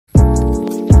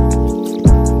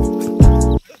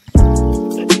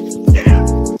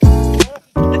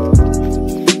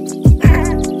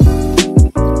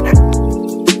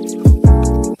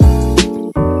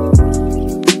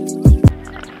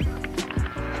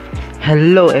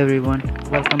Hello everyone,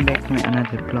 welcome back to my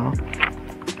another vlog.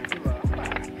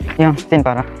 Yang sin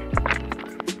para,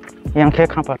 yang kek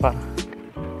kang para.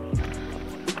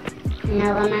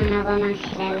 Nagomang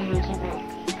sila lang siya ba?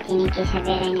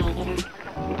 Kinikisabira niya kita.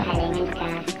 Natalingan ka.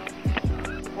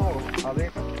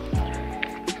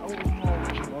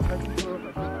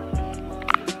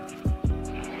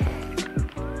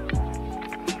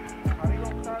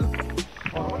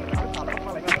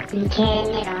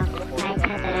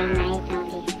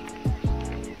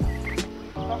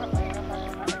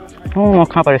 Oh,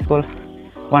 kang para school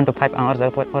 1 to 5 hours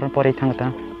por thang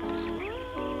ta.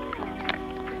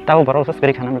 Tahu baru usah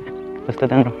beri खाना बस्ते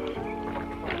दिन रो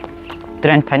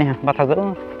train फाइने हैं बात करो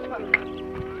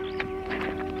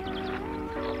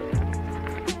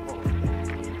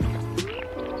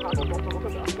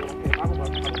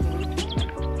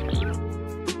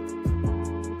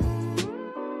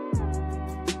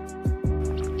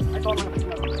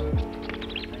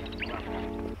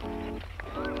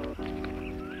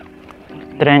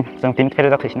train जों तीन खेले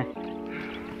जाखिसने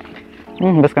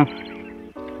बस kan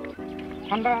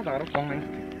Honda đã có này.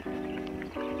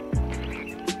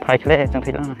 Phải cái chẳng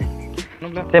thấy lắm.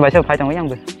 Thế bài chơi phải chẳng có yang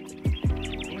rồi.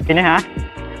 Cái này hả?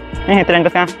 Này tên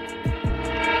cái sao?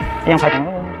 Yang phải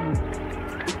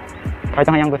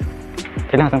chẳng yang rồi.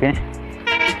 Thế là xong cái.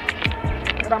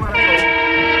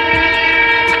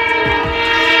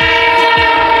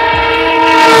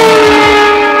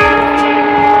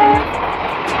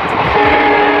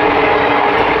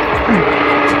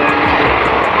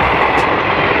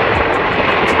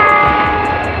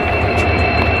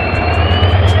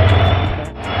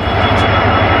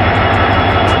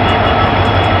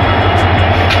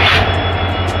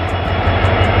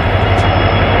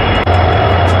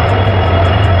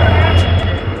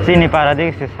 Sini para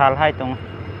di si sal hai tong.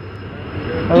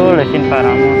 Oh, le sin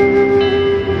para mo.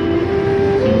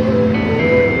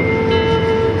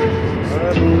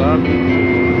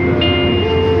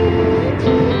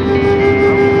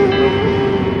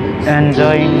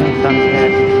 Enjoying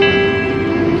sunset.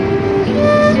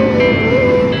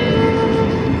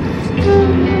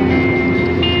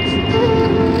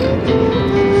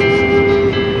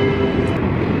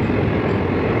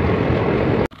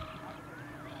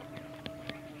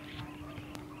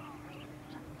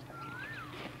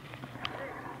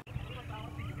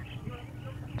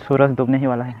 सूरज डूबने ही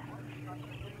वाला है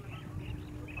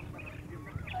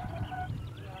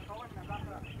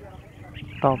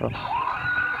top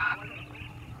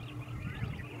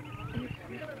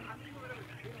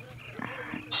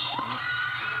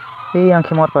ये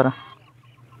आंखें मोर पर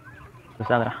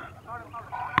सागरा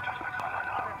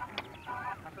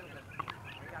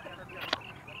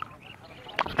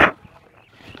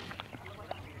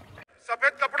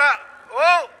सफेद कपड़ा ओ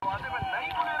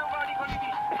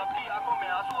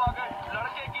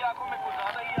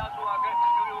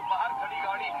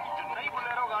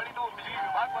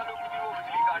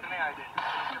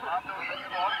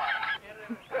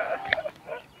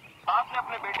आपने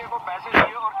अपने बेटे को पैसे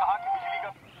दिए और कहा कि बिजली का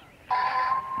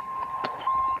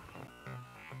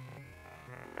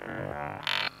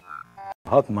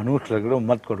बहुत मनुष्य लग रहे हो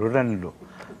मत करो रहने दो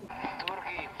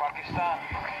तुर्की पाकिस्तान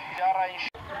जा रहा है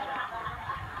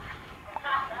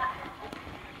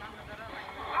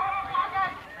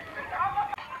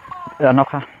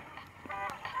अनोखा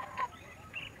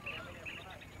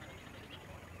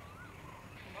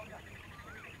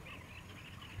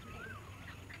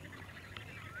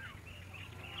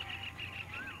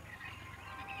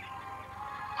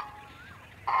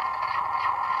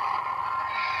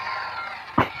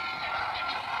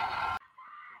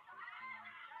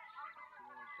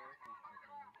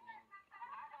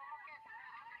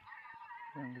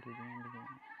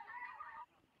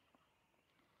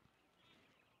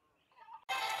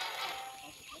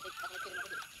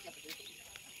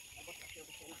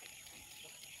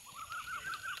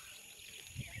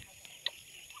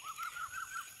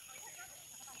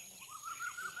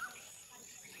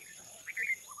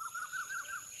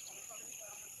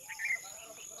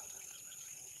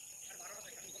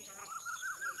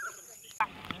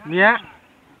Nia.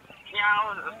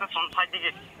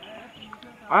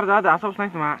 Ada asap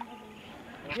snack cuma.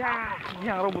 Ya,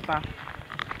 yang robusta.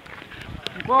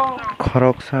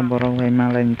 खरक सा बरक भाई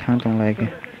मालायनि थां दं लायगे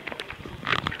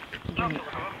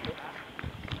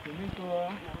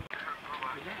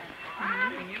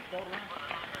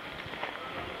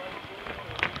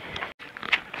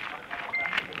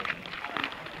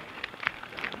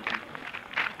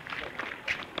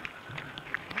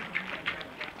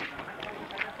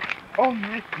Oh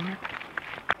my god.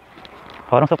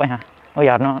 Orang sok pa ha. Oh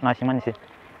yar no na siman si.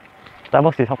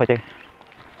 Tabok si sok pa che.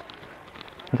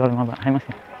 Jol maba hai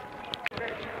masih.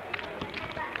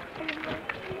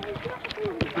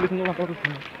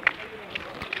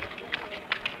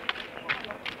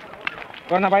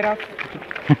 Corona virus.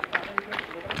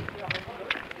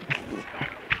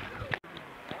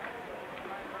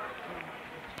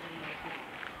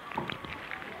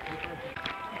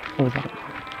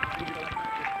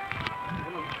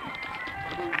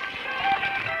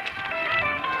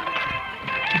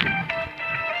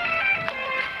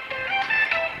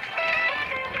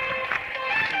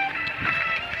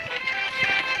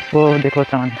 वो देखो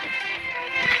चांद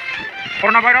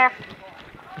Corona virus.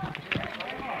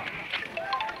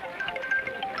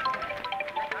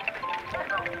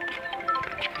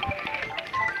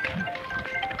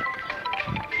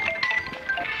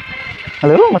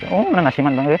 halo mas oh mana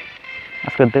nasiman bang deh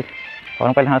mas gede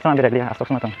orang paling hasil ambil dia asok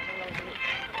semua tuh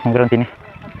ngomong sini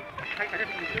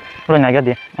lo nyaga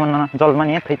dia oh nana jol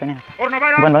mana ya tadi Corona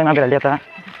virus. bukan bang ambil dia ta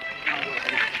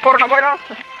Corona virus.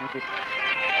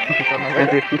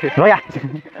 lo ya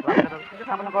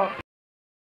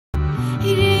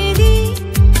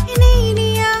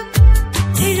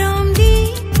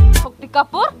Bukti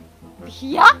kapur?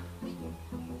 Iya?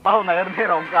 Tahu na yan ni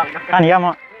Rongkang. Ania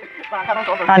mo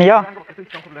Ania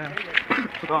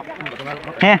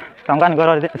tongkan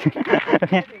goro di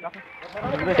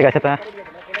tiga set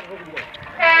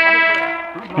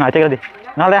nggak cek tadi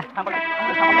nol ya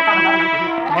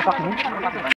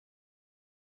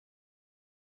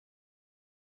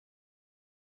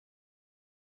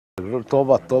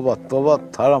तौबा तौबा तौबा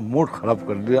थारा mood खराब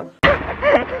कर दिया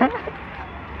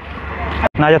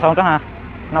ना जो sound कहाँ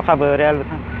ना खबर रियल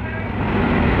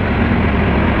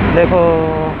देखो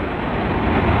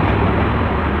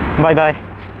bye bye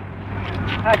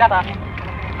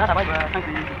Data bye bye.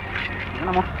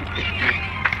 Ano mo?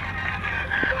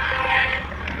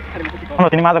 Ano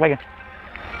tinimasa pa yan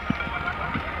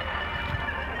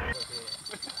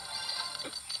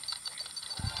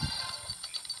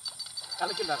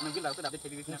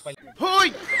Hoy!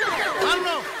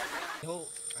 Ano?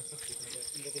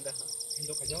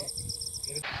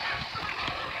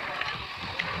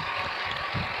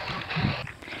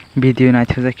 Video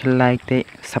नाच्यो चाहिँ लाइक दे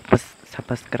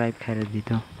सब्सक्राइब खाएर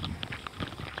दिदो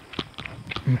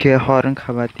के हरन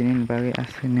खाबातिनि बागै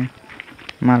आसने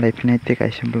मलाई पनि त्यही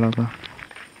काइसे ब्लग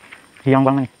yang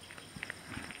bang nih